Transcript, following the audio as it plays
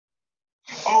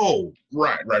Oh,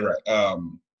 right.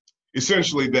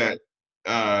 Essentially that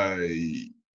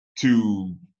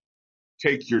to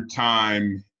take your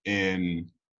time in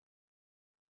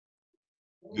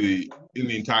the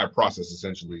entire process,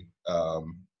 essentially,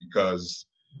 because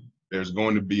there's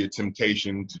going to be a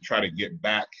temptation to try to get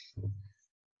back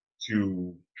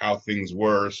to how things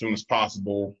were as soon as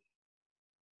possible,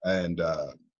 and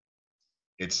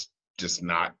it's just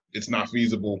not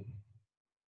feasible.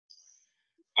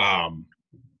 Um,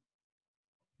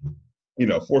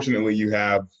 Fortunately, you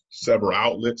have several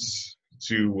outlets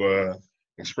to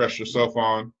express yourself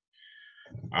on,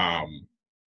 um,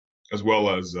 as well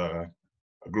as a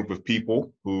group of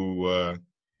people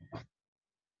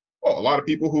a lot of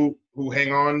people who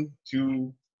hang on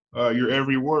to your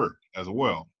every word as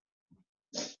well.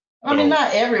 I mean,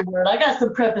 not every word. I got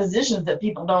some prepositions that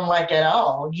people don't like at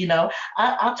all.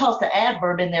 I tossed an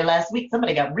adverb in there last week.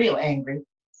 Somebody got real angry.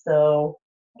 So,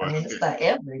 I But, mean, it's not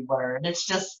every word. It's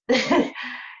just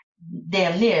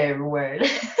damn near every word.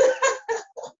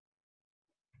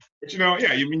 but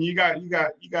yeah, I mean, you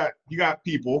got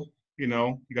people, you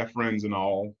got friends and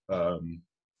all,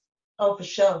 Oh, for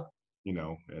sure.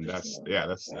 and that's a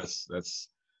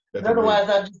very Otherwise,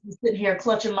 I'd just be sitting here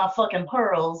clutching my fucking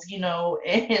pearls, and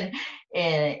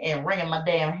wringing my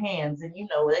damn hands. And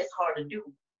it's hard to do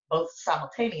both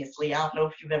simultaneously. I don't know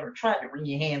if you've ever tried to wring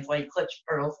your hands while you clutch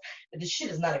your pearls, but this shit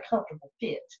is not a comfortable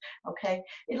fit. Okay,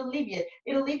 it'll leave you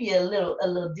a little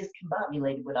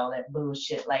discombobulated with all that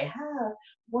bullshit. Like,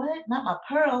 what? Not my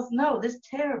pearls? No, this is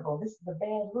terrible. This is a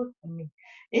bad look for me.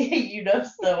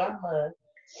 So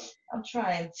I'm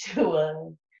trying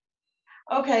to.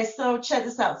 Okay, so check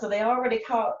this out. So they already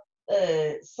caught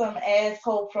some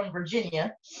asshole from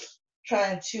Virginia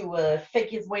trying to fake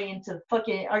his way into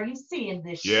fucking. Are you seeing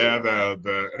this yeah, shit?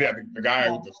 the guy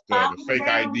with the Following fake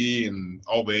around, ID and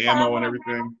all the ammo and following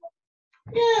everything.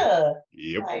 Yeah.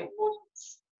 Yep. Like, what?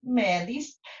 Man,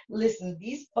 these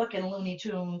fucking Looney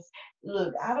Tunes.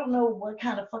 Look, I don't know what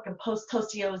kind of fucking post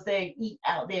tostios they eat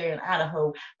out there in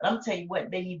Idaho, but I'm telling you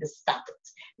what, they need to stop it.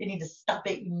 They need to stop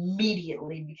it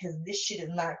immediately because this shit is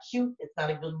not cute. It's not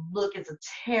a good look. It's a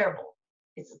terrible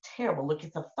look.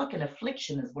 It's a fucking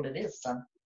affliction, is what it is, son.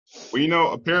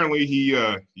 Well, apparently he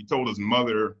told his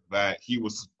mother that he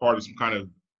was part of some kind of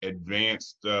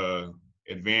advanced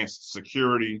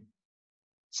security.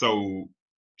 So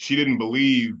she didn't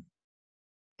believe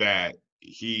that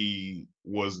he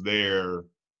was there,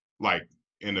 like,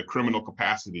 in a criminal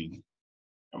capacity.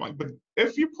 I'm like, but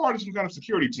if you're part of some kind of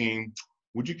security team,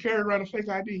 would you carry around a fake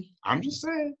ID? I'm just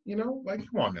saying, like,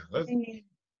 come on now. But You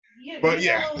yeah,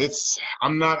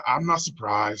 know, I'm not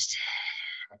surprised.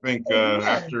 I think again,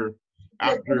 after the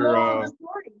after moral of the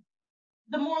story.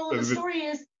 The moral of the uh, story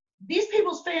is these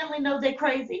people's family know they're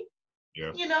crazy.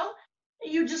 yeah, You know,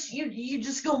 you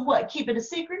just gonna what? Keep it a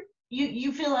secret?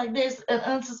 You feel like there's an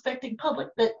unsuspecting public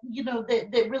that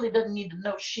really doesn't need to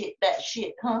know that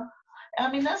shit, huh?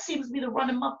 I mean, that seems to be the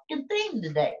running fucking theme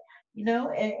today. And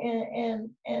I'm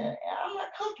not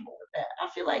comfortable with that. I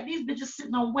feel like these bitches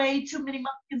sitting on way too many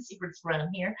fucking secrets around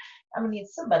here. I'm gonna need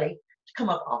somebody to come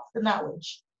up off the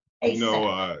knowledge you ASAP.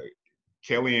 know,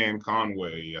 Kellyanne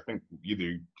Conway, I think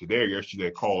either today or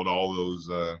yesterday, called all those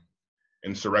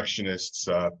insurrectionists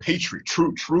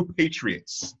true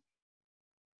patriots.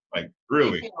 Like,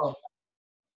 really, You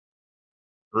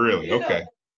really, you know, okay.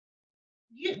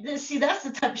 see, that's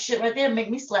the type of shit right there make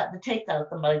me slap the taste out of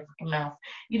somebody's fucking mouth.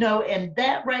 And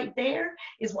that right there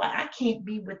is why I can't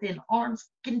be within arm's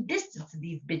fucking distance of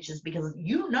these bitches because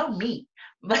you know me.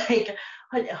 Like,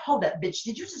 hold up, bitch.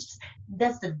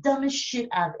 That's the dumbest shit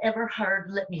I've ever heard.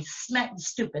 Let me smack the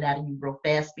stupid out of you real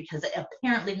fast because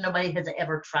apparently nobody has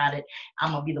ever tried it.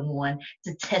 I'm going to be the one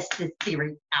to test this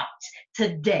theory out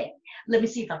today. Let me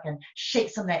see if I can shake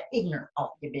some of that ignorance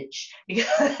off you, bitch.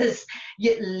 Because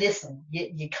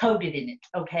you coded in it,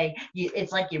 okay?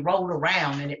 It's like you rolled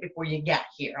around in it before you got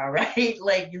here, all right?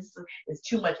 Like, it's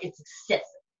too much. It's excessive.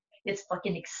 It's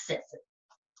fucking excessive.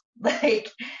 Like,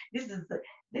 this is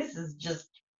this is just.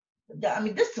 I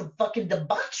mean, this is some fucking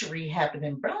debauchery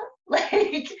happening, bro.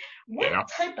 Like, what Yeah.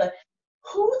 type of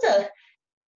who the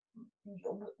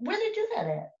where they do that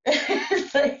at?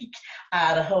 It's like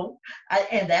Idaho.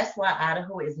 And that's why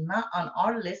Idaho is not on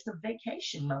our list of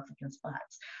vacation motherfucking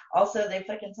spots. Also, they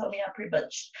fucking told me I pretty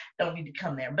much don't need to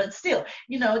come there. But still,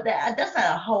 that's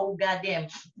not a whole goddamn,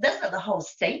 that's not the whole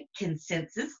state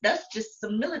consensus. That's just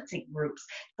some militant groups,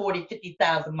 40,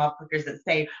 50,000 motherfuckers that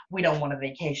say we don't want a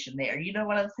vacation there. You know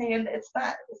what I'm saying? It's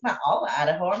not all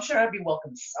Idaho. I'm sure I'd be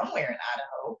welcome somewhere in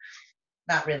Idaho.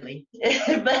 Not really.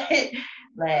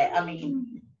 But like, I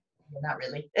mean, not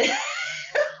really.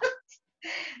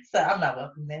 So I'm not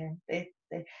welcome there.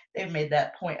 They made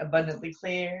that point abundantly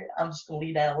clear. I'm just gonna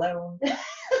leave that alone.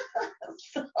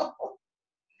 So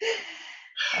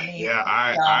I mean,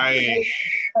 Yeah,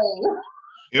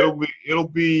 y'all, it'll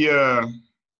be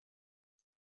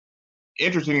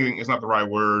interesting. It's not the right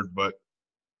word, but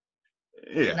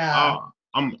yeah, nah,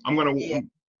 I'm gonna yeah.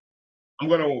 I'm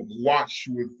gonna watch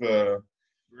with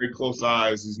very close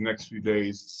eyes these next few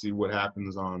days to see what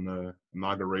happens on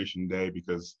inauguration day,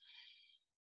 because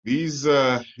these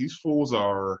fools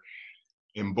are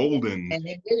emboldened. And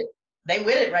they did it. They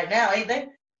with it right now, ain't they?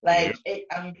 Yeah.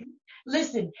 I mean,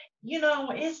 listen,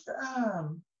 it's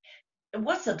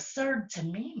what's absurd to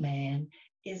me, man,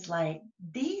 is like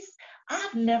these.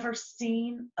 I've never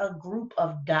seen a group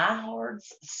of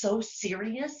diehards so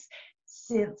serious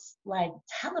since like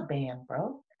Taliban,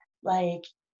 bro. Like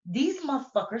these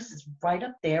motherfuckers is right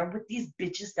up there with these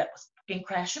bitches that was fucking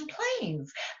crashing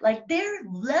planes. Like their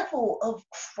level of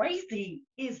crazy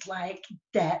is like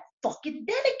that fucking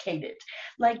dedicated.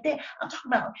 Like I'm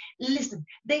talking about. Listen,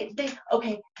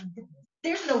 okay,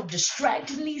 there's no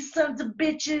distracting these sons of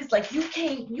bitches. Like you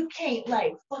can't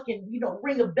like fucking,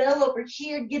 ring a bell over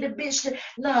here, get a bitch to,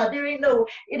 nah, it ain't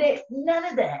none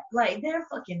of that. Like they're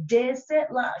fucking dead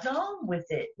set locked on with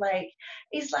it. Like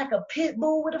it's like a pit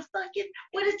bull with a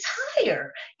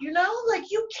tire,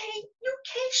 like you can't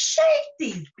shake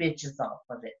these bitches off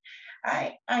of it.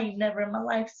 I ain't never in my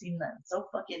life seen nothing so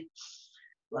fucking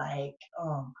like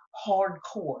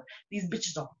hardcore. These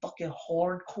bitches are fucking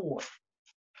hardcore.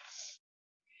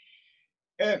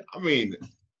 And I mean,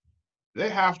 they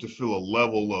have to feel a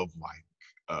level of like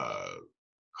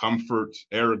comfort,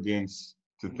 arrogance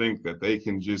to think that they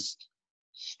can just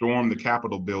storm the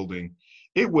Capitol building.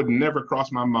 It would never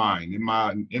cross my mind in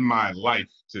my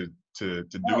life to do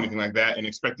No, anything like that and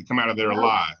expect to come out of there no,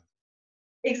 alive.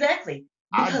 exactly.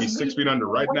 I'd be Because six we feet under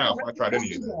know right what now the if I tried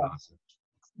any of repercussions that are. nonsense.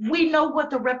 We know what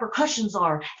the repercussions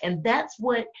are. And that's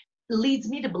what leads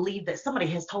me to believe that somebody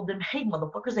has told them, hey,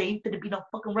 motherfuckers, there ain't gonna be no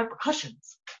fucking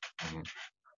repercussions. Mhm.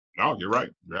 No, you're right.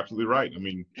 You're absolutely right. I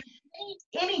mean,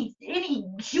 Any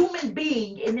human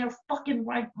being in their fucking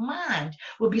right mind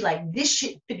would be like, this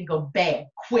shit finna go bad,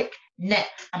 quick, net,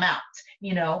 I'm out.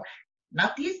 You know,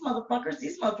 not these motherfuckers.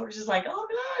 These motherfuckers is like, oh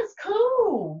god, it's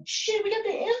cool. Shit, we got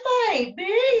the invite,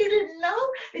 bitch. You didn't know?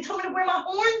 They told me to wear my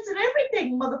horns and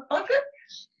everything, motherfucker.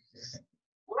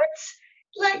 What?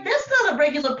 Like that's not a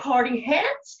regular party hat.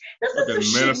 That's not some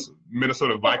fucking shit.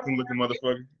 Minnesota Viking looking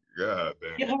motherfucker. God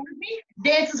You damn. heard me?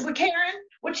 Dances with Karen?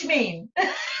 What you mean?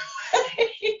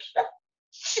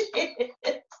 Shit.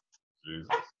 Jesus.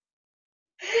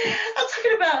 I'm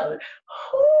talking about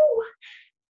who?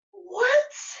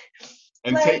 What?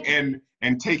 And take Like,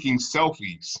 and taking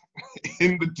selfies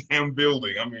in the damn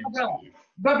building. I mean,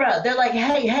 bro, they're like,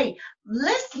 hey,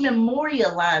 let's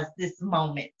memorialize this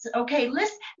moment, okay?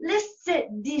 Let's set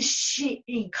this shit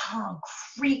in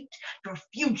concrete for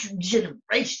future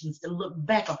generations to look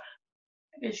back on.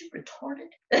 Is you retarded?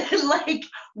 Like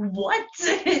what?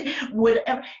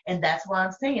 Whatever. And that's what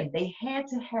I'm saying. They had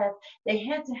to have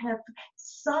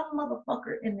some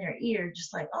motherfucker in their ear,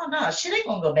 just like, oh no, shit ain't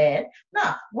gonna go bad.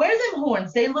 Nah, wear them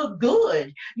horns. They look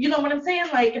good. You know what I'm saying?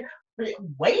 Like,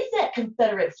 wave that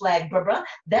Confederate flag, bruh.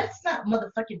 That's not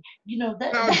motherfucking. now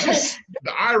just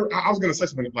I was gonna say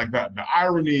something like that. The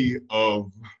irony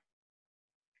of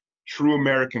true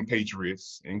American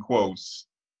patriots, in quotes,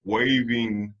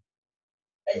 waving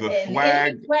the an enemy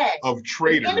flag flag, of an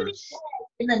enemy traitors. flag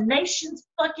in the nation's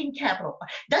fucking capital.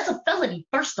 That's a felony,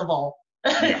 first of all.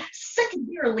 Yeah.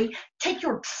 Secondarily, take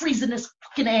your treasonous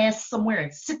fucking ass somewhere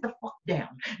and sit the fuck down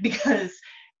because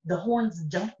the horns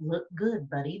don't look good,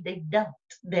 buddy. They don't.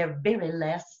 They're very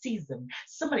last season.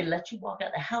 Somebody let you walk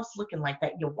out the house looking like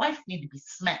that. Your wife need to be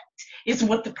smacked. Is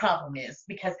what the problem is.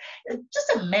 Because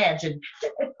just imagine.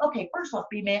 Okay, first off,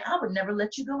 B man, I would never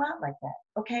let you go out like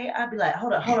that. Okay, I'd be like,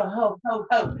 hold on, ho,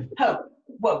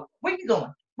 whoa, where you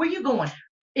going? Where you going?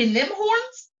 In them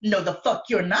horns? No, the fuck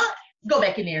you're not. Go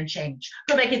back in there and change.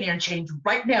 Go back in there and change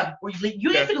right now before you leave. You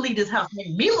ain't Yeah. gonna leave this house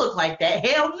making me look like that.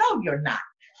 Hell no, you're not.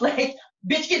 Like,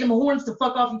 bitch, get them horns to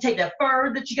fuck off. You take that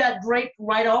fur that you got draped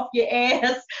right off your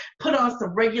ass. Put on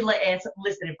some regular ass.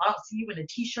 Listen, if I don't see you in a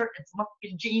t-shirt and some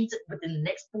fucking jeans within the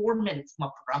next 4 minutes,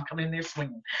 motherfucker, I'm coming in there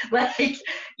swinging. Like, this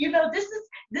is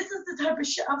the type of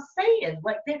shit I'm saying.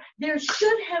 Like, there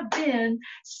should have been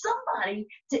somebody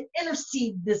to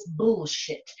intercede this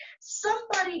bullshit.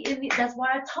 Somebody that's why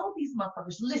I told these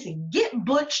motherfuckers, listen, get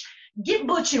Butch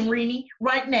and Renee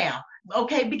right now,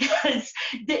 okay? Because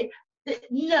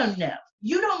no,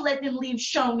 you don't let them leave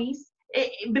Shoney's.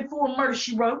 before Murder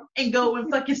She Wrote and go and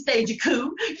fucking stage a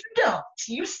coup. You don't.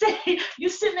 You stay. You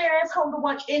sit there ass home to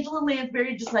watch Angela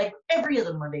Lansbury just like every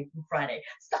other Monday through Friday.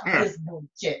 Stop Yeah. this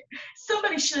bullshit.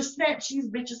 Somebody should have snatched these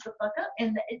bitches the fuck up.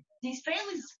 And these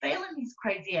families is failing these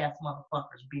crazy ass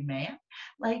motherfuckers. Be man,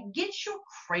 like get your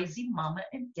crazy mama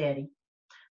and daddy,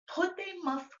 put their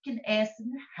motherfucking ass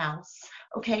in the house,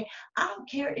 okay? I don't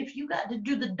care if you got to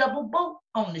do the double boat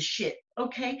on the shit,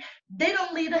 okay? They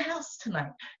don't leave the house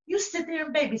tonight. You sit there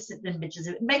and babysit them bitches.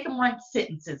 Make them write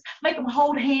sentences. Make them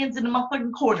hold hands in the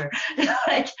motherfucking corner.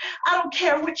 Like, I don't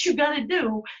care what you got to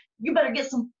do. You better get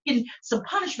some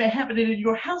punishment happening in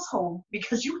your household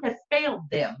because you have failed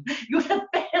them. You have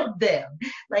failed them.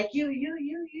 Like you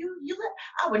let.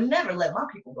 I would never let my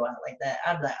people go out like that.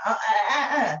 I'd be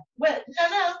like, well,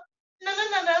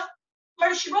 no.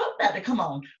 Murder She Wrote about to come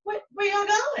on. Where y'all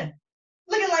going?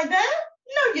 Looking like that?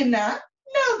 No, you're not.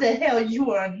 No, the hell you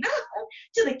are not.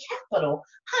 To the Capitol,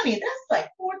 honey. That's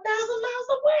like 4,000 miles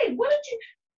away. What did you?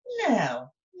 No.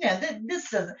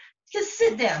 This doesn't. Just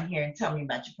sit down here and tell me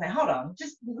about your plan. Hold on,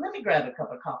 just let me grab a cup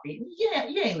of coffee. Yeah,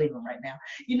 you ain't leaving right now.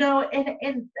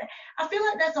 And I feel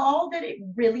like that's all that it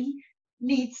really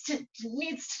needs to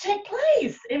take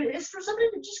place. It's for somebody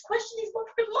to just question these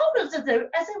motherfucking motives as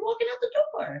they're walking out the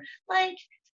door. Like,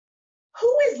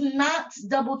 who is not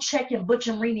double checking Butch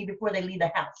and Reenie before they leave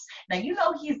the house? Now you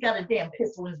know he's got a damn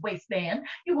pistol in his waistband.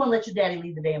 You won't let your daddy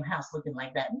leave the damn house looking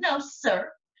like that. No,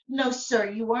 sir. No, sir,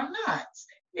 you are not.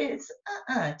 It's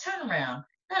turn around.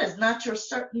 That is not your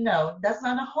no, that's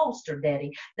not a holster,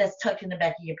 daddy. That's tucked in the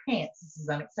back of your pants. This is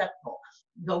unacceptable.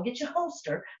 Go get your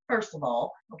holster, first of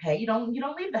all. Okay, you don't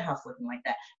leave the house looking like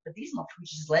that. But these motherfuckers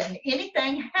just letting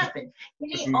anything happen.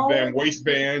 Just Any in the damn old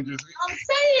waistband. Just I'm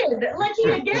saying, like he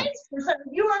a gangster.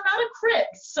 You are not a crip,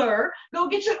 sir. Go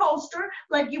get your holster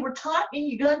like you were taught in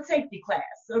your gun safety class.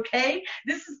 Okay,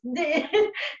 this is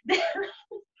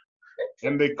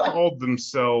and they called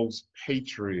themselves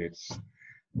patriots.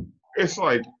 It's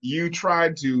like you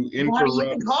tried to why you can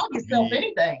interrupt call yourself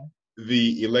anything.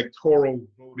 the electoral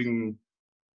voting,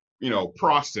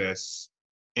 process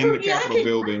in Oh the yeah, Capitol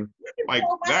building. I can Like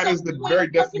call that myself is the queen very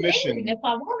of fucking England definition. if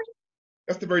I want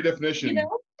That's the very it. You definition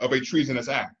know. of a treasonous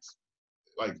act.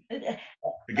 Like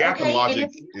the gap in Okay, and logic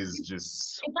is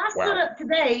just if I stood wow. up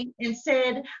today and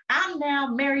said, I'm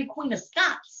now Mary Queen of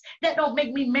Scots, that don't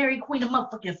make me Mary Queen of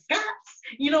motherfucking Scots.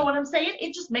 You know what I'm saying?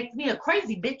 It just makes me a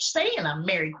crazy bitch saying I'm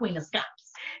Mary Queen of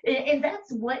Scots. And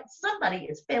that's what somebody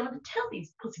is failing to tell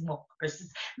these pussy motherfuckers.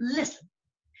 Listen,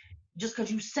 just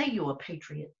because you say you're a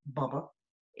patriot, Bubba,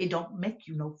 it don't make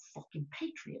you no fucking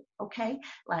patriot, okay?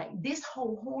 Like this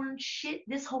whole horn shit,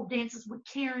 this whole dances with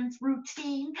Karen's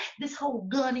routine, this whole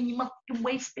gun in your motherfucking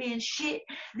waistband shit,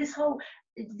 this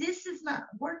is not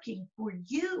working for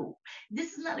you.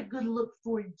 This is not a good look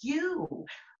for you.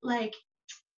 Like,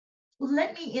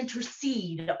 let me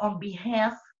intercede on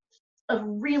behalf of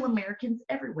real Americans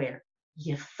everywhere.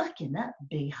 You're fucking up,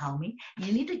 big homie.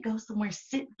 You need to go somewhere,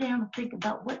 sit down, and think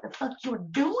about what the fuck you're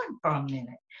doing for a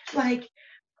minute. Like,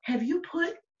 have you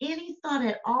put any thought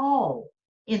at all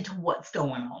into what's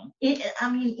going on? I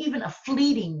mean, even a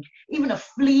fleeting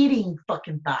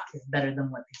fucking thought is better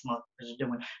than what these motherfuckers are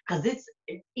doing because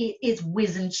it's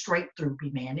whizzing straight through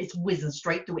me, man. It's whizzing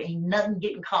straight through. Ain't nothing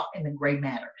getting caught in the gray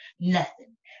matter.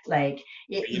 Nothing. Like,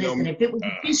 You listen, know, if it was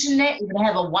a fishing net, it would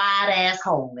have a wide ass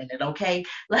hole in it. Okay,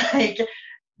 like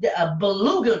a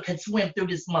beluga could swim through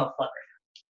this motherfucker.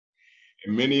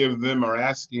 many of them are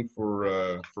asking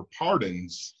for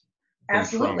pardons from Trump,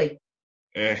 Absolutely.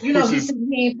 and You know, which he is, said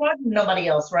he ain't pardoning nobody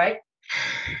else, right?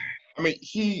 I mean,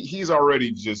 he's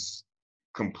already just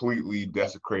completely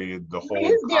desecrated the whole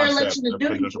His concept dereliction of of duty,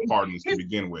 presidential pardons to his,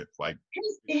 begin with. Like,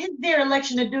 his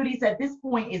dereliction of duties at this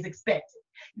point is expected.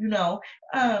 You know,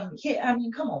 I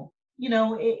mean, come on. You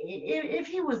know, if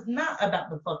he was not about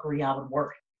the fuckery, I would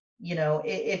worry. You know,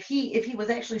 if he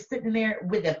was actually sitting there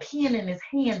with a pen in his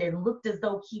hand and looked as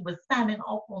though he was signing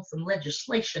off on some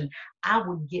legislation, I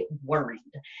would get worried.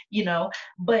 You know,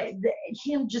 but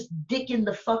him just dicking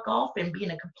the fuck off and being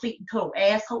a complete and total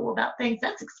asshole about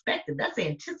things—that's expected. That's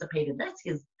anticipated. That's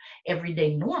his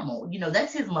everyday normal. You know,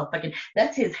 that's his motherfucking.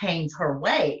 That's his Haynes her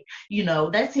way. You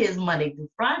know, that's his Monday through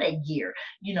Friday gear.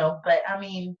 You know, but I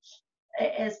mean,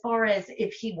 as far as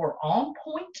if he were on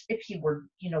point, if he were,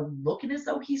 looking as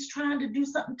though he's trying to do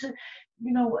something to,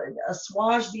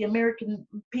 assuage the American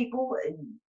people,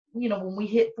 when we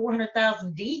hit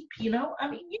 400,000 deep, I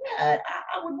mean, yeah,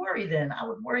 I would worry then. I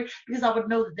would worry because I would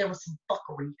know that there was some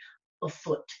fuckery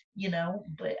afoot,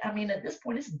 but I mean, at this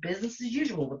point, it's business as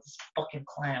usual with this fucking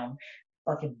clown,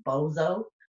 fucking bozo,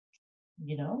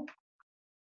 you know?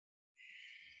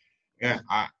 yeah,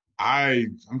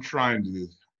 I'm trying to.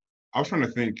 I was trying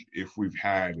to think if we've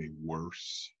had a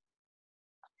worse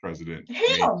president. Maybe.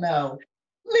 Hell no.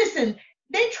 Listen,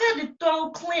 they tried to throw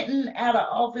Clinton out of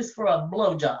office for a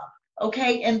blowjob.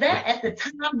 Okay, and that at the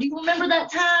time, do you remember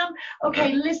that time? Yeah.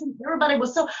 Okay, listen, everybody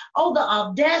was so, oh, the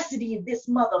audacity of this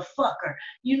motherfucker.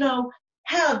 You know,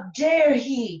 how dare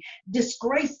he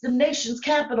disgrace the nation's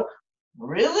capital?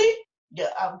 Really? Yeah,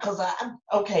 because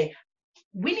okay,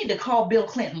 we need to call Bill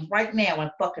Clinton right now and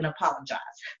fucking apologize.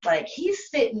 Like he's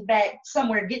sitting back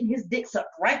somewhere getting his dick sucked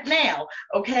right now,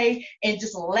 okay, and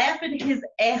just laughing his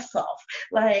ass off.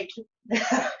 Like,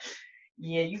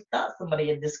 yeah, you thought somebody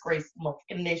had disgraced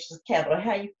the nation's capital.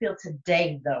 How you feel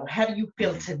today, though? How do you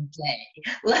feel Mhm. today?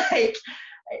 Like,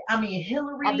 I mean,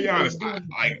 I'll be Hillary is honest. doing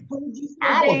Like the crazy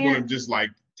I was gonna dance. just like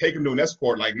take him to an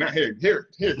escort. Like not here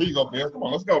you go, Bill. Come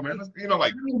on, let's go, man. Let's,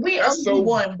 like I mean, we owe that's you so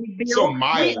one, Big so Bill. We owe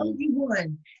mild. you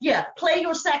one. Yeah, play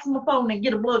your saxophone and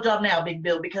get a blowjob now, Big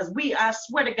Bill, because I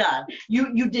swear to God,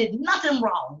 you did nothing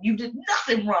wrong. You did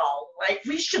nothing wrong. Like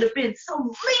we should have been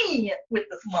so lenient with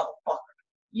this motherfucker.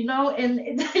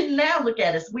 And now look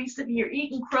at us. We sitting here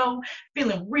eating crow,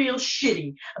 feeling real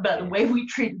shitty about the way we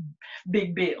treated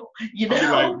Big Bill. I'll be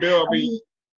like, Bill. I I mean, mean,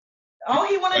 all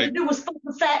he wanted to like do was fuck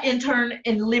the fat intern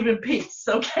and live in peace,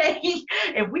 okay?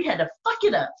 And we had to fuck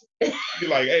it up. I'll be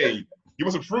like, hey, you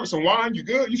want some fruit, some wine? You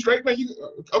good? You straight, man? You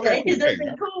okay? Is Cool. that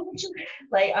Hey, cool with you?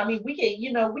 Like, I mean, we can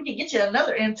get you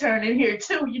another intern in here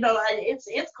too.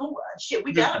 It's cool. Shit,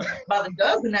 we just got about a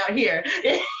dozen out here.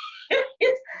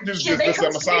 just Shit, just they just come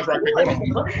a massage straight right quick.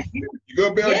 Hold on. to us. You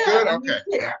good, Bill? You Yeah, good? I Okay.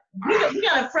 mean, shit, we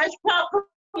got a fresh crop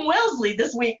from Wellesley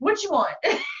this week. What you want?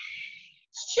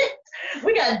 Shit,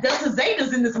 we got Delta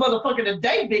Zetas in this motherfucker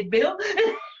today, Big Bill.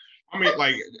 I mean,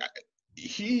 like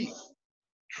he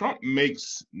Trump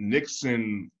makes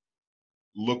Nixon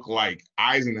look like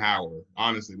Eisenhower.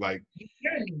 Honestly, like You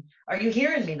hearing me? Are you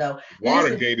hearing me though? Listen,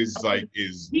 Watergate is okay, like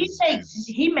is he is makes is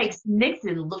he makes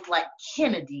Nixon look like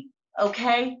Kennedy.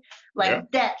 Okay, yeah. like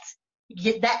that's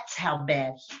how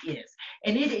bad he is,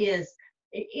 and it's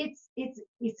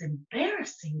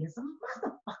embarrassing as a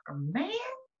motherfucker, man.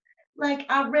 Like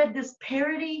I read this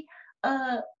parody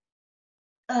uh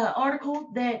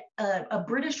article that a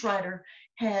British writer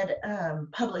had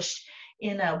published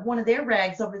in one of their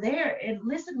rags over there. And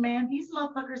listen, man, these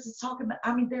motherfuckers is talking about,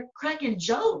 I mean, they're cracking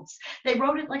jokes. They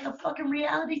wrote it like a fucking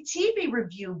reality TV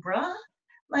review, bruh.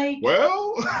 Like,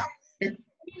 Well,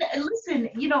 listen,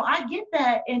 I get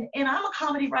that. And I'm a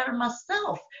comedy writer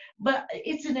myself, but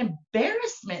it's an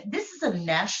embarrassment. This is a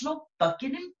national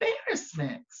fucking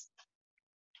embarrassment.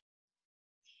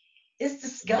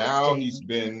 It's now disgusting. he's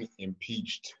been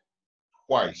impeached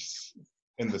twice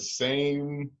in the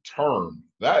same term.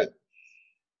 That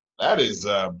is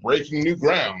breaking new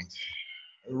ground.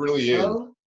 It really is.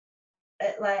 Bro,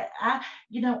 like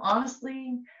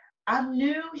honestly, I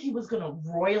knew he was gonna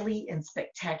royally and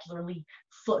spectacularly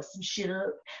fuck some shit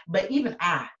up, but even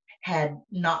I had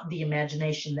not the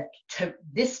imagination that could tote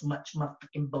this much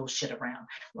motherfucking bullshit around.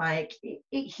 Like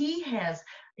he has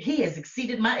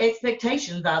exceeded my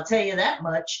expectations. I'll tell you that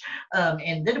much.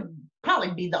 And that'll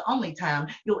probably be the only time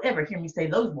you'll ever hear me say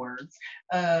those words.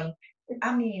 Um,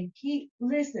 I mean,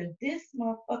 this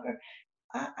motherfucker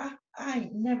I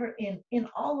ain't never in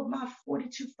all of my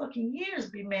 42 fucking years,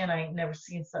 be man, I ain't never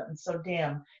seen something so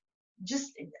damn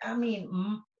just I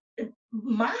mean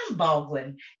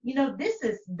mind-boggling. This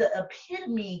is the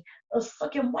epitome of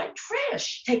fucking white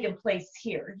trash taking place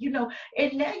here.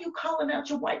 And now you calling out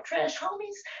your white trash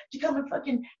homies to come and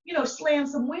fucking slam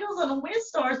some wheels on the wind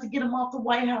stars to get them off the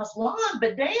White House lawn.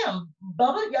 But damn,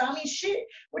 Bubba, I mean shit,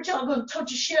 what y'all gonna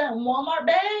touch your shit out in Walmart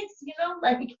bags?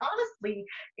 Like honestly,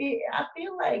 I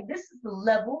feel like this is the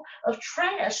level of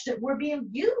trash that we're being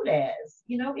viewed as.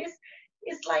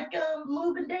 It's like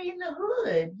moving day in the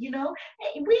hood.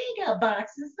 Hey, we ain't got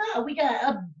boxes. No, we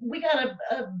got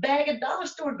a bag of dollar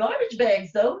store garbage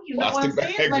bags though. You know what I'm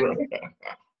Plastic saying? bags, Like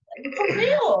bro. for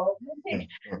real. And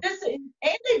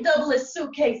they double as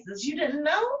suitcases. You didn't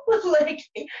know? Like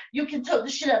you can tote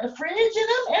the shit out the fridge in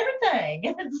them, everything.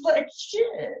 And it's like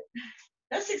shit.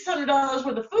 That's $600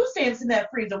 worth of food stamps in that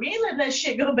freezer. We ain't letting that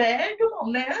shit go bad. Come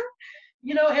on now.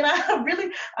 And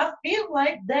I feel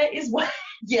like that is what,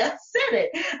 yeah, I said it.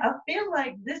 I feel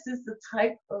like this is the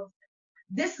type of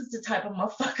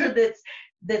motherfucker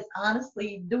that's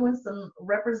honestly doing some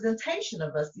representation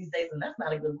of us these days, and that's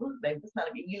not a good look, baby. That's not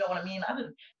a good, you know what I mean? I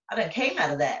didn't came out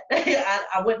of that.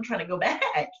 I wasn't trying to go back.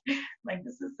 Like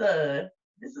this is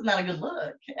not a good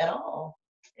look at all.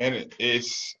 And I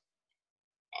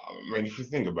mean, if you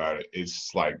think about it, it's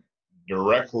like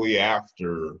directly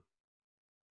after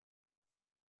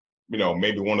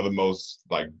maybe one of the most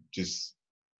like just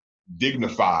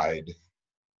dignified,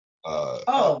 Oh,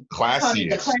 honey,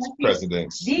 the classiest classiest,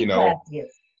 presidents, the classiest,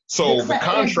 So the and both of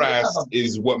contrast them,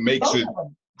 is what makes both it of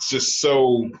them. just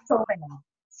so, So bad,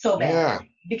 so bad. yeah.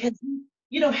 Because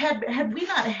had we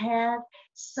not had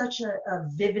such a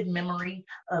vivid memory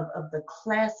of the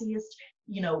classiest,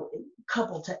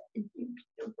 couple to,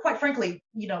 quite frankly,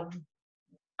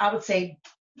 I would say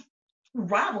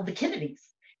rival the Kennedys.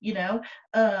 You know,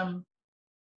 um,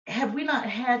 have we not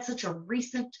had such a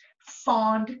recent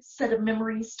fond set of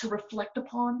memories to reflect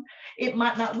upon, it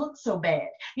might not look so bad.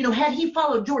 Had he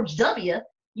followed George W.,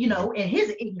 and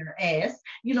his ignorant ass,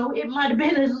 it might have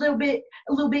been a little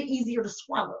bit easier to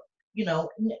swallow. No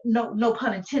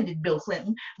pun intended, Bill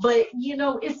Clinton. But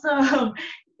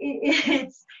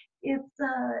it's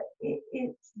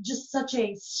it's just such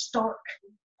a stark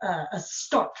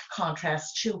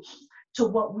contrast to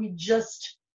what we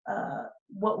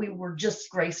were just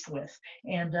graced with,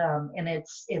 and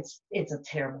it's a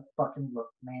terrible fucking look,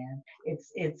 man.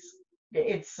 It's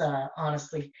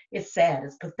honestly, it's sad,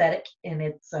 it's pathetic, and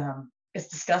it's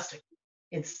disgusting.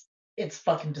 It's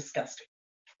fucking disgusting.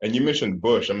 And you mentioned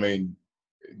Bush. I mean,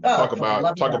 Oh, for the love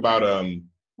of talk God. about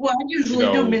Well, I you usually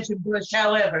do know, mention Bush,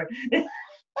 however.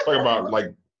 talk about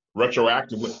like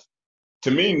retroactively.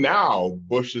 To me now,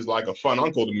 Bush is like a fun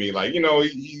uncle to me. Like,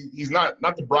 he's not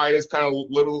the brightest, kind of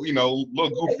little, little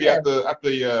goofy Yeah, at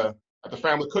the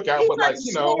family cookout, he's but like like, a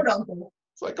smart uncle.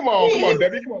 it's like, He, come he, on,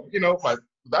 Debbie, come on, but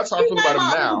that's how I he's feel like about him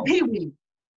my Uncle now. Pee Wee.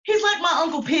 He's like my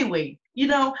Uncle Pee Wee.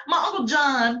 My Uncle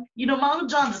John, my Uncle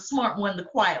John's a smart one, the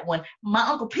quiet one. My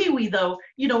Uncle Pee Wee, though,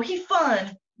 he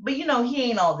fun, but he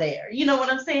ain't all there. You know what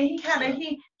I'm saying? He kind of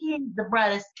Yeah. he ain't the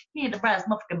brightest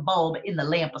motherfucking bulb in the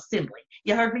lamp assembly.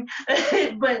 You heard me?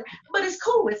 but it's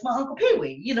cool. It's my Uncle Pee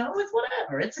Wee. It's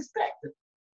whatever. It's expected.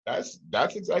 That's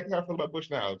exactly how I feel about Bush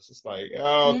now. It's just like,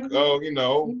 oh,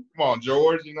 Mm-hmm. come on,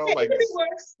 George, It like could be it's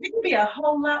worse. It could be a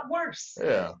whole lot worse.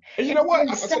 yeah. And you And, know what? and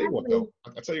I'll tell you what sadly,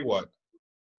 though. I'll tell you what.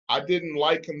 I didn't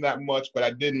like him that much, but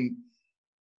I didn't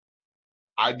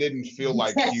feel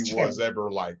like he detest was him.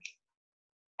 ever like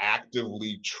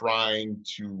actively trying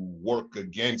to work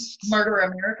against. Murder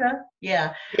America?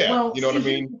 Yeah. Yeah, Well, you know what I see,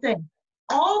 here's mean? the thing.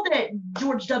 All that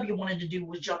George W. wanted to do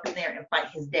was jump in there and fight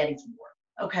his daddy's war.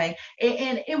 Okay.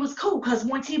 And it was cool because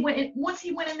once he went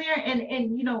in there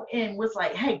and was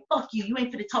like, hey, fuck you. You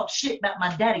ain't finna talk shit about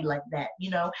my daddy like that.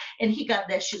 And he got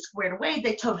that shit squared away.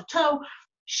 They toe to toe.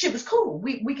 Shit was cool.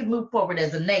 We could move forward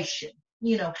as a nation.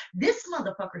 This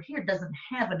motherfucker here doesn't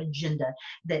have an agenda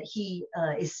that he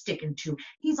is sticking to.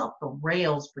 He's off the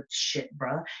rails with shit,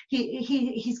 bruh.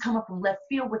 He's come up from left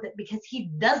field with it because he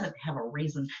doesn't have a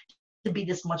reason to be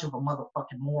this much of a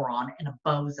motherfucking moron and a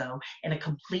bozo and a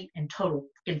complete and total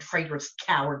fucking traitorous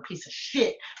coward piece of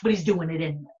shit, but he's doing it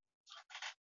anyway.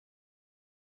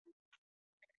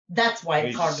 That's why And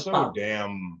it's he's hard to so follow.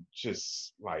 damn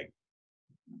just like,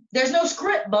 There's no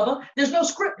script, Bubba. There's no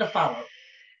script to follow.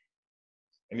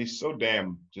 and he's so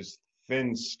damn just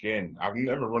thin skinned. I've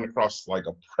never run across like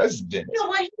a president You know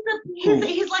what? who,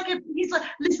 He's like,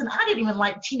 listen, I didn't even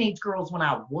like teenage girls when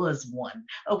I was one.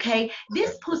 Okay.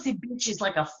 This pussy bitch is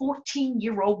like a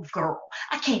 14-year-old girl.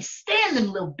 I can't stand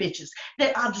them little bitches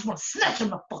that I just want to snatch them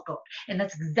the fuck up. And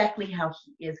that's exactly how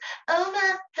he is. Oh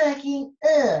my fucking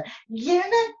you're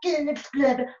not gonna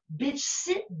blah, blah. Bitch,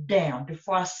 sit down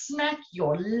before I smack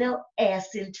your little ass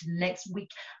into next week.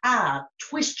 I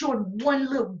twist your one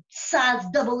little size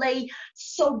double A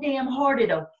so damn hard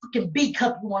it'll fucking B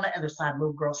cup you on the other side,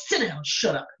 little girl. Sit down,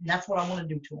 shut up. And that's what I want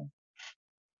to do to him.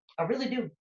 I really do.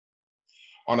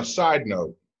 on a side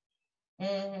note,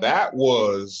 Mm-hmm. that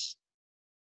was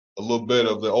a little bit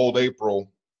of the old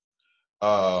April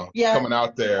Yeah, coming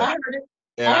out there. I heard it.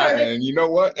 And I heard it. you know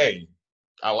what? Hey,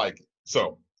 I like it.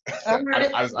 So I heard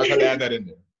I had to it. add that in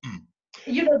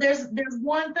there. There's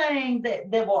one thing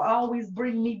that will always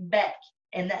bring me back,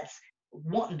 and that's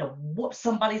wanting to whoop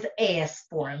somebody's ass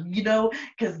for him,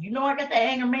 because I got the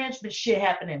anger management shit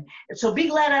happening. So be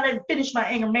glad I didn't finish my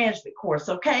anger management course,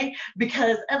 okay?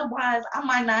 Because otherwise I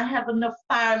might not have enough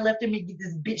fire left in me to get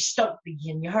this bitch stoked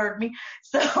again. You heard me?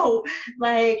 So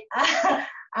like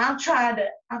I'm trying to,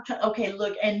 okay,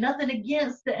 look, and nothing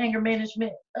against the anger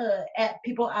management app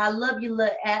people. I love you,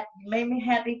 little app. You made me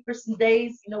happy for some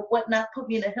days, whatnot, put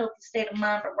me in a healthy state of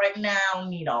mind. But right now, I don't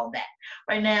need all that.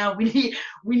 Right now, we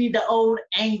need the old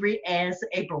angry ass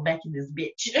April back in this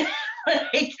bitch.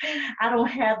 Like, I don't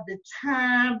have the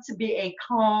time to be a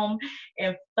calm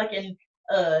and fucking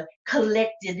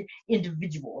collected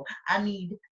individual. I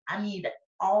need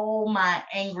all my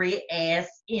angry ass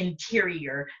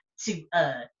interior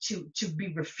to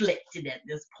be reflected at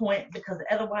this point, because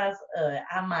otherwise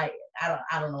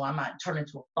I don't know, I might turn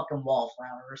into a fucking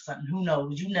wallflower or something. Who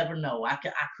knows? You never know. I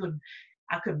could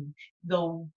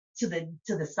go to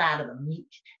the side of the meek.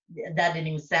 That didn't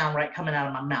even sound right coming out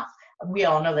of my mouth. We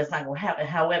all know that's not gonna happen.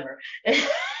 However,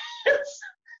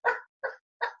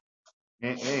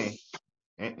 Mm-mm.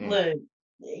 Mm-mm. look,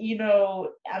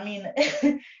 I mean,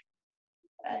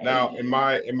 Now, in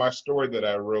my story that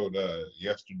I wrote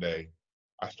yesterday,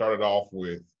 I started off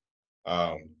with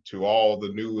to all the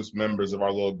newest members of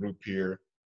our little group here.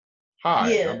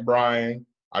 Hi, yeah. I'm Brian.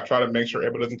 I try to make sure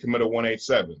everybody doesn't commit a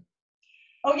 187.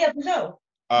 Oh yeah, for sure.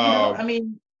 I Um,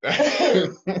 mean,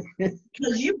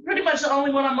 because you pretty much the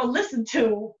only one I'm gonna listen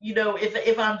to.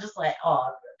 If I'm just like,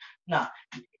 oh, no,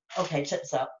 okay, check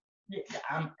this out.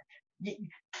 I'm,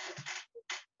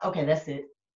 okay, that's it.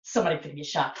 Somebody could get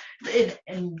shot,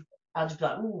 and I'll just be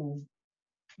like, ooh,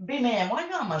 B-man, why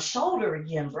you on my shoulder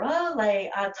again, bruh?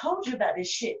 Like, I told you about this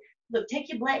shit. Look, take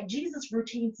your Black Jesus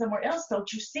routine somewhere else.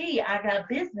 Don't you see? I got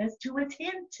business to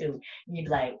attend to. And you'd be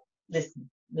like, listen.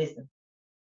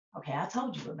 Okay, I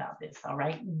told you about this. All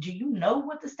right. Do you know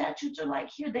what the statutes are like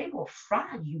here? They will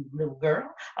fry you, little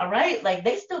girl. All right. Like,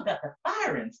 they still got the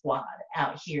firing squad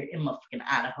out here in motherfucking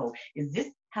Idaho. Is this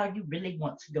how you really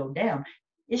want to go down?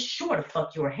 It's sure to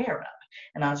fuck your hair up.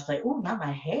 And I was just like, oh, not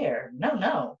my hair.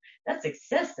 No, that's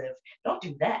excessive. Don't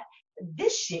do that.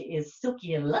 This shit is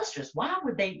silky and lustrous. Why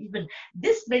would they even?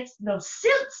 This makes no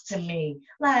sense to me.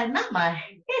 Like, not my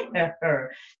hair.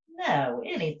 No,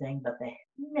 anything but the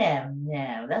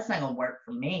no, that's not gonna work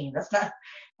for me. That's not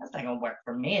gonna work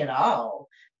for me at all.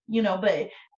 But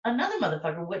another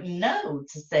motherfucker wouldn't know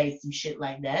to say some shit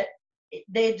like that.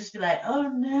 They'd just be like, oh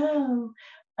no.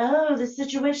 Oh, the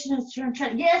situation has turned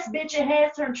tragic. Yes, bitch, it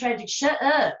has turned tragic. Shut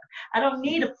up. I don't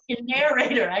need a fucking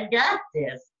narrator. I got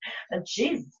this.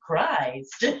 Jesus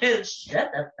Christ. Shut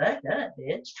the fuck up,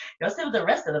 bitch. Go sit with the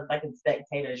rest of the fucking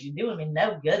spectators. You're doing me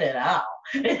no good at all.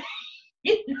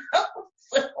 you know?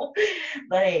 So,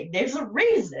 like, there's a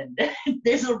reason.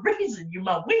 There's a reason you're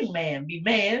my wingman, be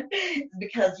man.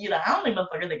 Because, I only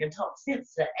motherfucker that can talk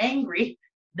sense to the angry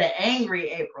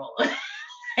April.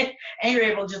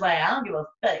 Angry April just like, I don't give a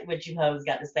fuck what you hoes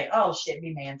got to say. Oh shit,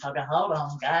 me man talking. Hold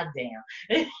on, goddamn.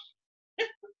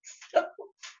 So,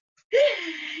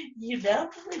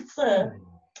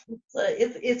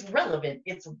 it's it's relevant.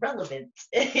 It's relevant.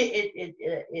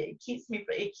 It keeps me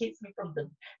from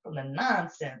the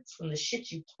nonsense, from the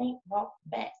shit you can't walk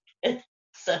back.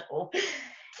 So,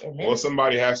 and well, there's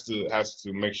somebody has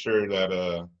to make sure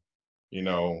that you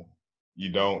know,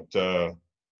 you don't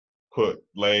put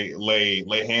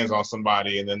lay hands on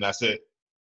somebody and then that's it.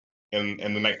 And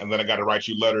then I got to write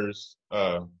you letters,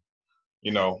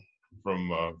 you know, from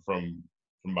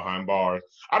behind bars.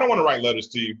 I don't want to write letters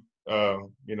to you,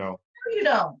 you know. you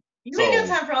don't. You ain't got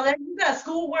So time for all that. You got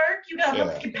schoolwork. You got yeah.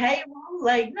 motherfucking payroll.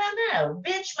 Like, no.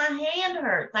 Bitch, my hand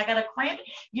hurts. I got a cramp.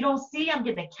 You don't see I'm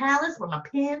getting a callus where my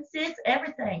pen sits,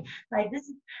 everything. Like, this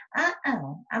is,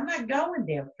 I'm not going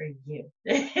there for you.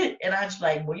 And I just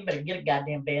like, well, you better get a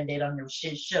goddamn Band-Aid on your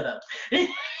shit. Shut up.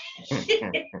 If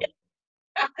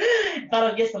I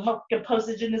don't get some motherfucking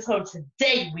postage in this hole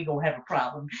today, we gonna have a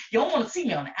problem. You don't want to see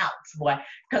me on the outs, boy.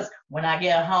 Because when I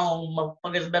get home,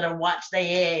 motherfuckers better watch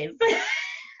their ass.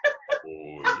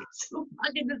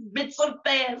 I get this bitch so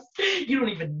fast, you don't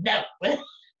even know.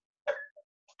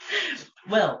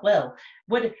 well, what?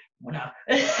 When hold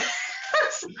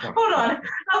on,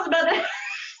 I was about to.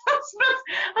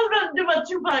 I was about to do my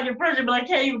Tupac impression, but I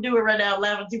can't even do it right now. I'm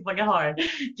laughing too fucking hard.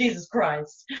 Jesus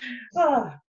Christ.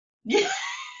 Oh, yeah.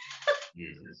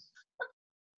 Jesus.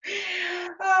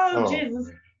 Oh, Oh,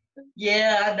 Jesus.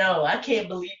 Yeah, I know. I can't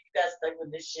believe you got stuck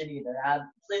with this shit either.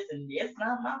 Listen, it's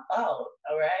not my fault.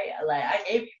 All right. Like, I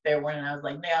gave you fair warning. I was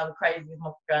like, man, I'm the craziest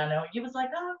motherfucker I know. You was like,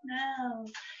 oh no,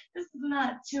 this is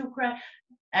not too crazy.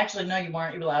 Actually, no, you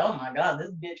weren't. You were like, oh my god,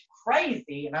 this bitch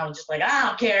crazy. And I was just like, I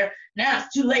don't care. Now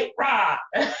it's too late. Rah.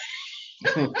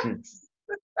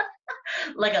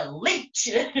 Like a leech.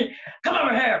 Come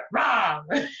over here. Rah.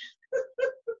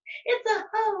 It's a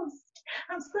host.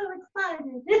 I'm so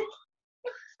excited.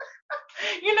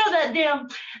 That damn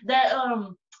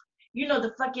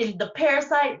the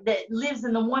parasite that lives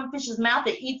in the one fish's mouth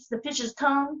that eats the fish's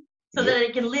tongue so yep. that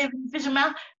it can live in the fish's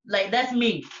mouth. Like, that's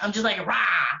me. I'm just like, rah.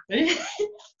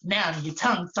 Now your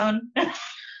tongue, son.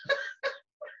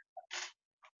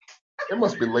 It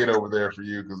must be late over there for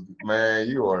you because man,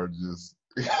 you are just.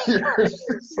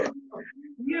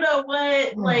 You know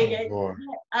what? Like, Oh,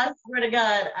 I swear to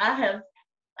God, I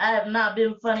have not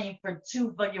been funny for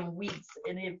 2 fucking weeks,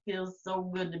 and it feels so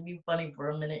good to be funny for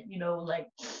a minute. Like,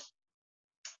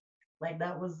 Like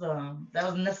that was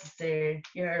necessary.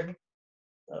 You heard me?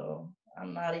 So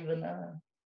I'm not even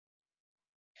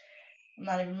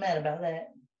mad about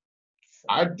that.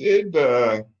 I So did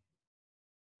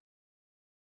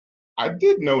I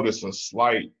did notice a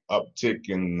slight uptick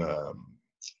in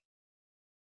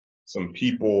some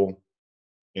people,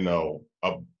 you know,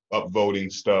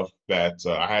 upvoting stuff that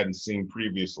I hadn't seen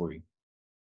previously.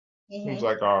 Seems hmm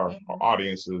like our hmm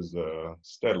audience is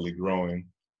steadily growing.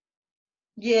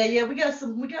 yeah, yeah, we got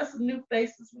some new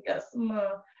faces. We got some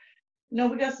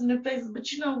we got some new faces, but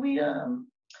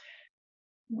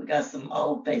we got some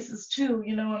old faces too,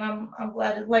 and I'm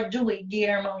glad it's like Julie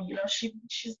Guillermo, she's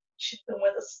been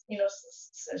with us,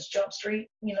 since Jump Street.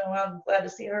 I'm glad to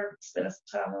see her spending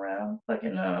some time around.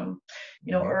 Fucking Mhm.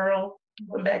 Earl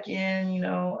went back in,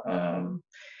 a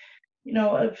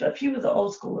few of the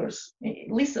old schoolers.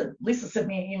 Lisa sent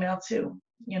me an email too,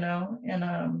 and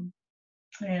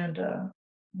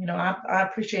I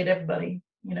appreciate everybody,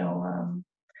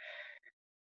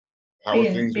 How are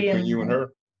being things between being you and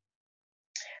her?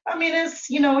 I mean,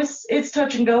 it's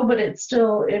touch and go, but it's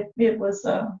still it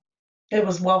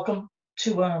was welcome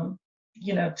to to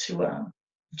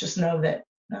just know uh,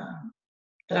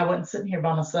 that I wasn't sitting here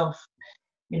by myself,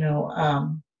 you know,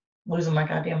 um, losing my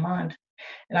goddamn mind.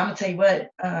 And I'm gonna tell you what,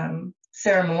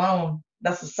 Sarah Malone,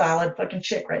 that's a solid fucking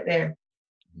chick right there.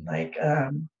 Like,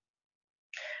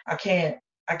 I can't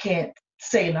I can't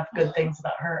say enough good things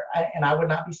about her, and I would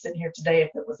not be sitting here today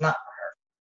if it was not for her.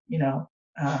 You know,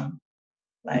 um,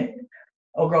 like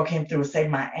old girl came through and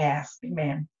saved my ass, big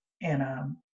man. And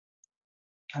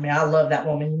I mean, I love that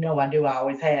woman. I do. I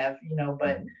always have.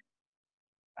 But Mhm.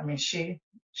 I mean, she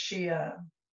she'll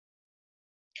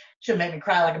make me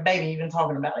cry like a baby even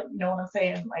talking about it. You know what I'm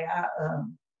saying? Like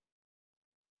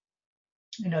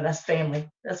that's family.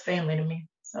 That's family to me.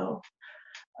 So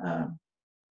um,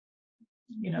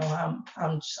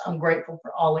 I'm grateful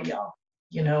for all of y'all.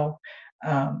 You know,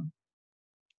 um,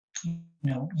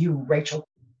 you, Rachel,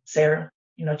 Sarah.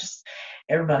 Just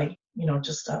everybody.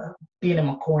 Just being in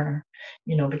my corner.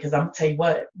 Because I'm gonna tell you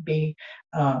what,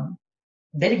 um,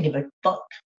 they didn't give a fuck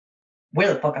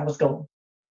where the fuck I was going.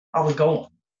 I was going.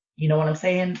 You know what I'm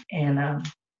saying? And I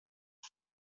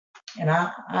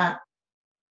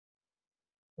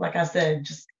like I said,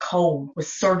 just cold with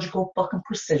surgical fucking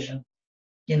precision.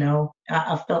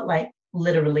 I felt like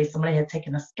literally somebody had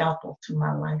taken a scalpel to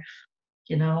my life.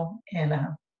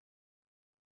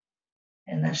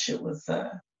 And that shit was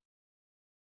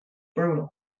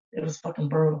brutal. It was fucking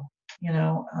brutal.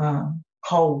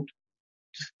 Cold,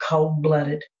 just cold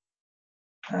blooded.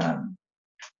 Um,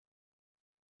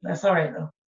 that's all right though.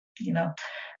 You know,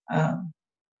 um,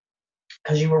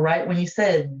 because you were right when you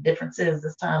said the difference is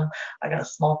this time I got a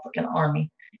small fucking army,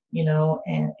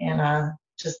 and I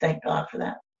just thank God for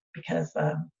that because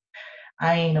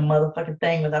I ain't a motherfucking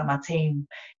thing without my team.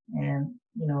 And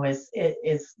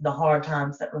it's the hard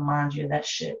times that remind you of that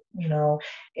shit.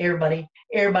 Everybody,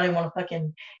 everybody want to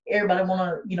fucking, everybody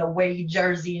want to, wear your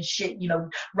jersey and shit.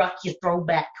 Rock your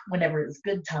throwback whenever it's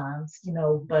good times.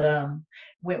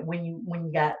 But when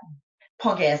you got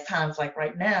punk ass times like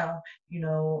right now,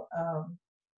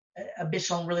 a bitch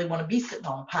don't really want to be sitting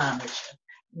on a pine with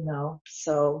you.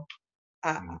 So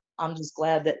I Mhm. I'm just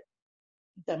glad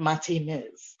that my team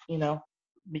is,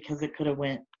 because it could have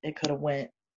went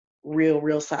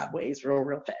real sideways,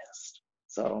 real fast.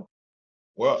 So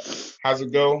Well, how's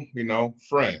it go?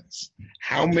 Friends.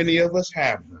 How many of us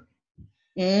have them?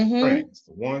 mm-hmm. Friends,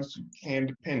 the ones you can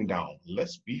depend on.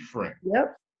 Let's be friends.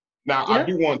 Yep. Now, I Yep.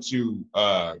 do want to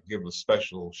give a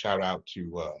special shout out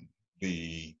to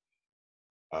the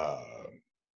uh,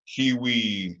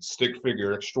 Kiwi stick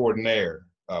figure extraordinaire,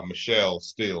 Michelle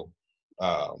Still.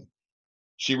 Um,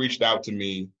 she reached out to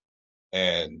me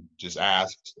and just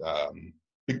asked. I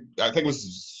think it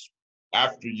was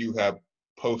after you have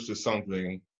posted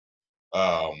something,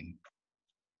 um,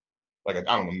 like I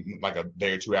don't know, like a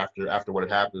day or two after what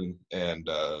had happened, and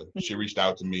she reached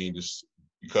out to me just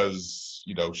because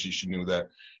she knew that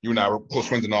you and I were close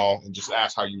friends and all, and just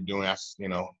asked how you were doing, asked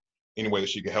any way that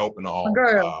she could help and My all.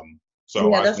 girl.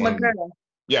 So Yeah, I just that's my want to, girl.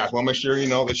 yeah, I just want to make sure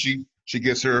that she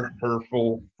gets her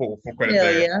full credit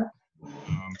Hell there. yeah.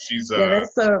 She's Yeah,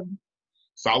 that's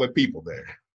solid people there.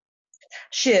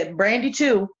 shit. Brandy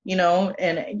too,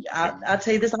 and I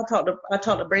tell you this, I talked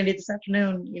to Brandy this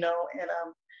afternoon, and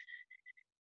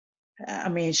I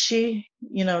mean,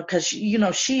 because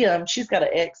she's got an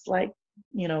ex like,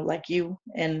 like you,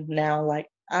 and now like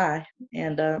I,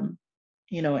 and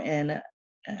and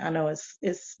I know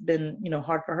it's been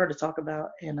hard for her to talk about,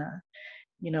 and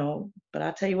but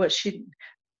I tell you what,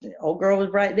 the old girl was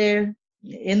right there,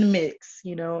 in the mix,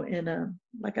 and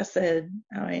like I said,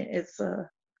 I mean, it's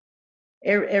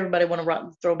everybody want to rock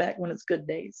the throwback when it's good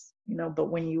days, but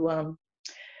when you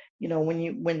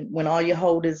when all you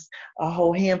hold is a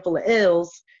whole handful of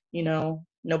L's,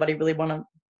 nobody really want to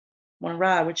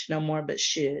ride with you no more. But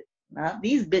shit, not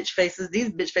these bitch faces.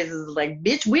 These bitch faces is like,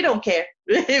 bitch, we don't care.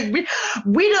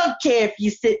 we don't care if you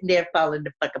sitting there falling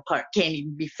the fuck apart. Can't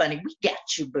even be funny. We got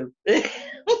you, boo.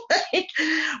 Like,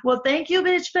 well, thank you,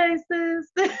 bitch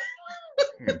faces.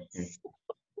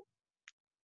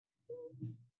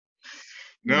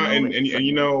 No, and It's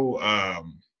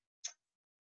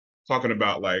talking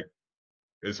about like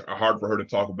it's hard for her to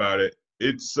talk about it.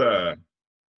 It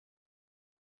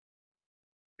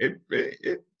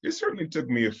certainly took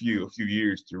me a few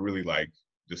years to really like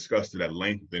discuss it at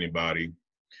length with anybody.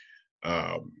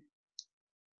 Um,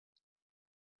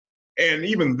 and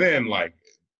even then, like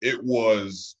it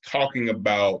was talking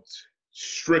about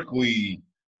strictly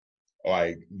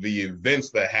like the events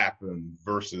that happened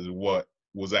versus what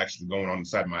was actually going on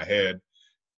inside my head.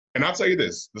 And I'll tell you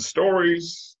this: the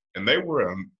stories, and they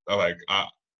were like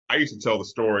I used to tell the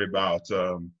story about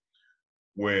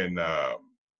when uh,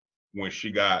 when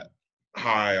she got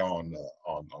high on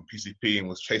PCP and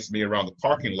was chasing me around the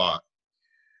parking lot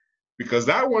because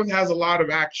that one has a lot of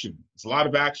action. It's a lot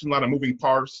of action, a lot of moving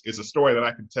parts. It's a story that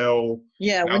I can tell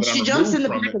Yeah, now when that I'm she jumps in removed the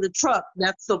from back it. of the truck,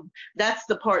 that's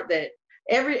the part that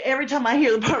every time I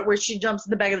hear the part where she jumps in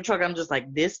the back of the truck, I'm just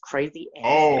like, this crazy ass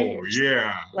Oh bitch.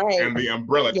 yeah, Like, and the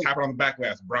umbrella yeah. tapping on the back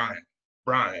glass. Brian,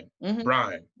 Brian, Hmm.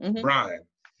 Brian, Hmm. Brian.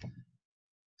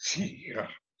 Yeah.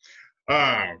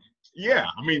 Um, yeah,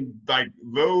 I mean, like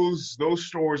those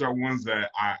stories are ones that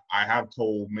I have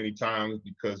told many times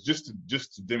because just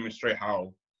to demonstrate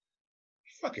how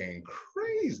fucking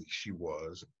crazy she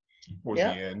was towards the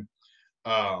Yep. end.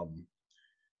 Um,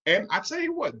 and I tell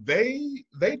you what, they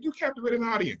do captivate an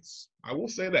audience. I will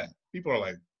say that people are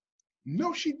like,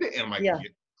 no, she didn't. I'm like, Yeah. yeah,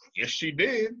 yes, she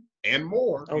did, and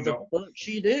more. Oh, the fuck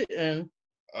she did. And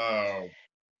Uh,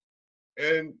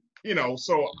 and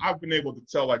so I've been able to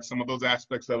tell like some of those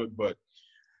aspects of it, but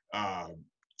um,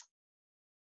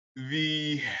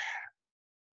 the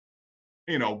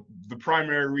the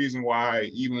primary reason why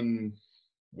even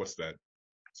what's that?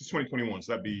 It's 2021,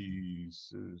 so that'd be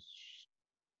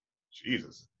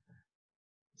Jesus,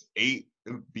 it's eight,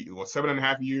 it'd be, what,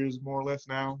 7.5 years more or less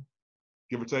now,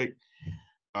 give or take.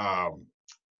 Um,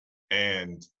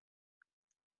 and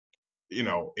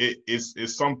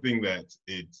it's something that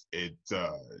it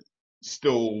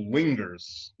still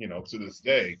lingers, to this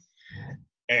day.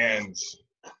 And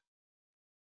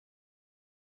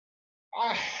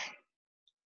I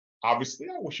obviously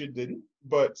I wish it didn't,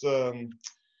 but I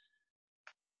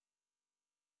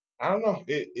don't know.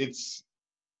 It's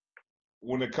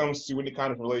when it comes to any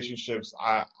kind of relationships,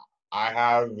 I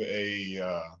have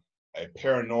a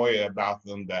paranoia about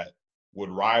them that would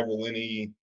rival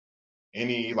any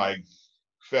like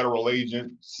federal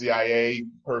agent, CIA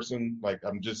person. Like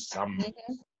mhm.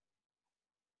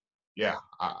 yeah,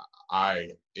 I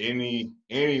any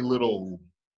little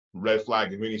red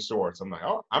flag of any sorts, I'm like,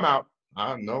 oh, I'm out.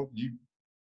 I know you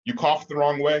coughed the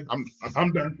wrong way. I'm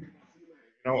done.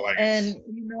 Like And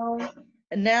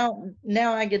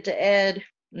now I get to add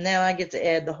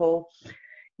the whole,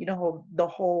 the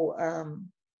whole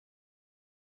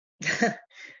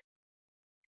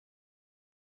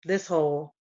this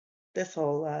whole this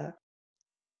whole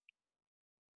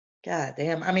God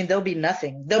damn. I mean, there'll be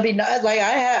nothing. There'll be no, like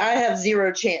I have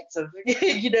zero chance of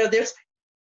there's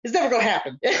it's never gonna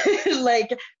happen.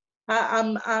 Like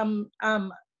I'm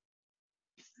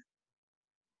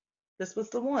this was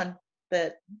the one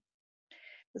that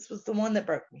this was the one that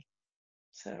broke me.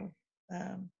 So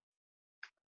um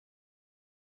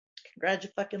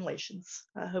congratulations.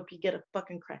 I hope you get a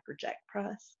fucking Cracker Jack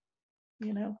prize.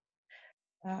 You know.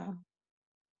 Um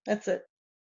that's it.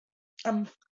 Um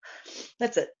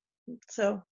that's it.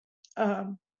 So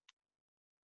um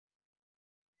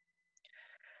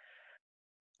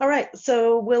all right,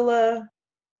 so we'll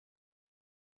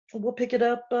pick it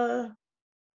up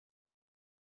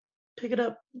pick it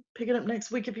up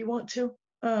next week if you want to.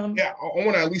 yeah, I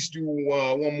want to at least do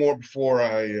one more before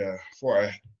I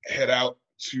head out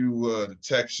to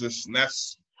Texas, and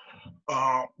that's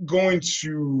going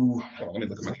to. Let me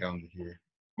look at my calendar here.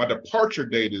 My departure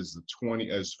date is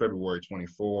February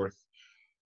 24th,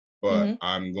 but Mhm.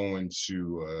 I'm going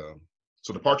to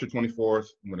so departure 24th.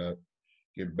 I'm gonna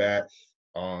get back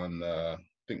on I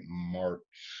think March.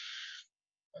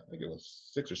 I think it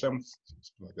was 6th or 7th,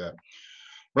 something like that.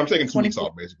 But I'm taking 2 weeks 24.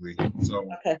 off basically. So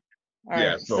Okay. All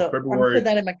yeah, right. so So I'm February. putting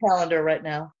that in my calendar right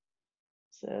now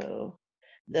so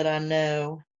that I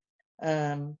know.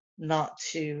 not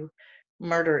to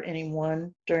murder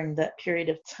anyone during that period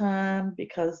of time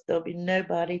because there'll be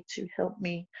nobody to help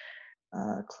me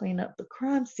clean up the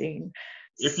crime scene.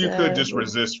 If you could So, just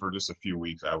resist for just a few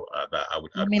weeks, I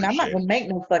I'd mean, I'm not appreciate it. gonna make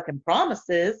no fucking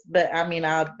promises, but I mean,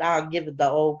 I'll give it the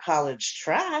old college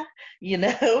try. You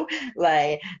know,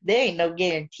 like there ain't no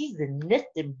guarantees in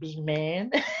nothing, big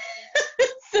man.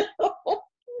 So,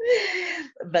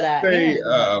 but I Say, am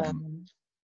gonna.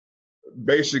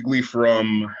 basically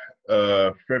from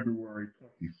February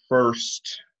 21st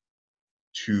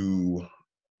to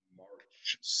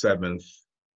March 7th,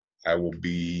 I will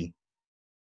be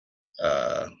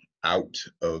uh, out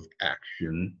of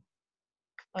action.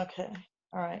 Okay.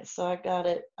 All right. So I got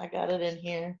it. I got it in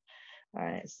here. All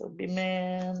right. So B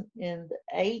man in the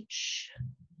H.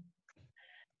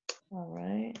 All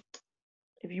right.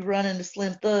 If you run into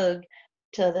Slim Thug,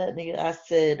 tell that nigga I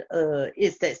said,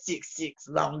 it's that 6'6"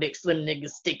 long dick slim nigga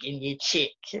sticking your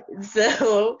chick.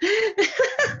 So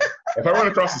If I run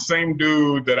across the same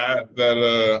dude I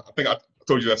think I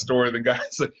told you that story, the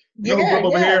guy's like, you know who grew yeah, up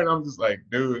over yeah. here? And I'm just like,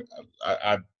 dude,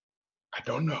 I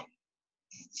don't know.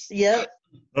 Yep.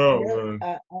 Oh Yep. man.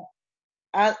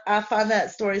 I find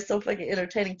that story so fucking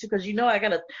entertaining too, because I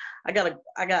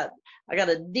got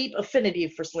a deep affinity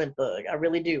for Slim Thug. I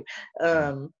really do.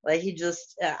 Like he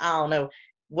just I don't know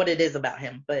what it is about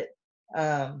him, but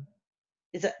um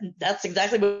that's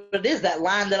exactly what it is. That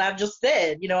line that I just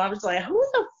said. You know, I was like, who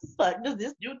the fuck does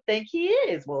this dude think he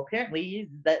is? Well, apparently he's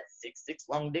that 6'6"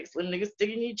 long dick slim nigga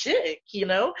sticking your chick. You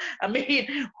know, I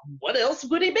mean, what else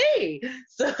would he be?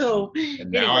 So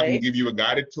And now I can anyway, give you a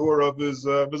guided tour of his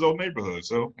old neighborhood.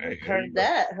 So hey, there you heard go.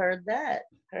 that, heard that,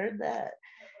 heard that.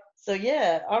 So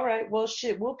yeah, all right. Well,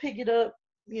 shit, we'll pick it up.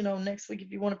 You know, next week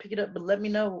if you want to pick it up. But let me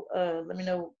know. Let me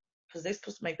know because they're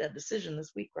supposed to make that decision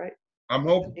this week, right? I'm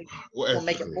hoping. They're Well, gonna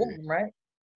make it for them, right?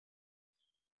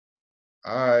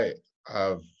 I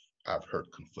I've I've heard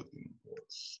conflicting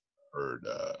reports. Heard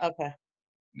Okay.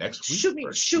 next week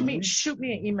or 2 weeks. Shoot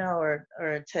me an email or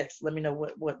a text. Let me know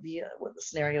what the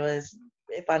scenario is.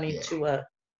 If I need Yeah.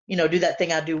 to do that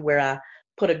thing I do where I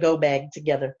put a go bag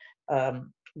together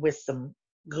with some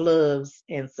gloves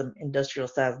and some industrial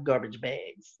sized garbage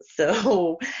bags.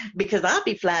 So because I'll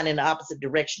be flying in the opposite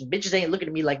direction. Bitches ain't looking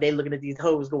at me like they looking at these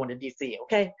hoes going to DC,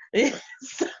 okay?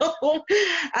 So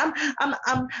I'm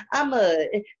I'm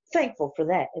thankful for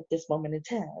that at this moment in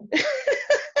time.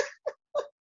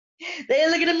 They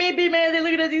ain't looking at me, B man. They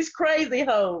looking at these crazy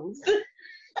hoes.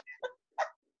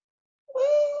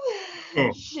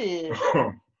 Shit.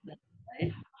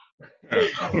 I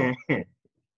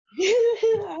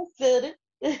said it.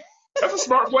 That's a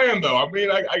smart plan, though. I mean,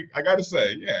 I gotta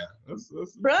say, yeah. That's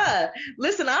Bruh,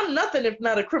 listen, I'm nothing if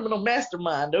not a criminal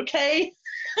mastermind, okay?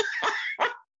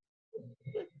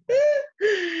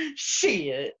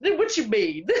 Shit. What you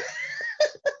mean?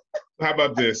 How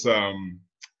about this?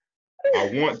 I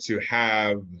want to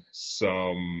have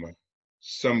some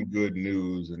good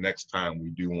news the next time we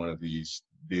do one of these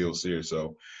deals here.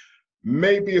 So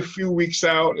maybe a few weeks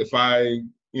out, if I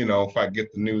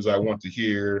get the news I want to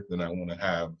hear, then I want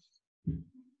to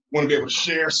be able to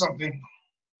share something,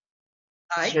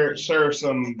 All right. share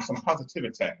some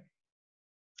positivity.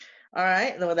 All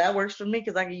right. Well, that works for me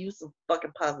because I can use some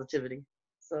fucking positivity.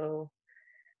 So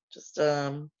just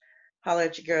holler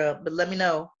at your girl, but let me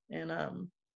know, and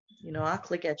I'll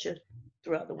click at you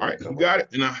throughout the All right, week or you whatever. got it,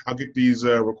 and I'll get these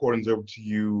recordings over to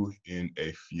you in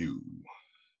a few.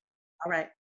 All right.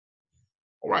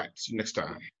 All right, see you next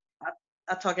time.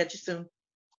 I'll talk at you soon.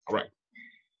 All right.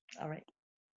 All right.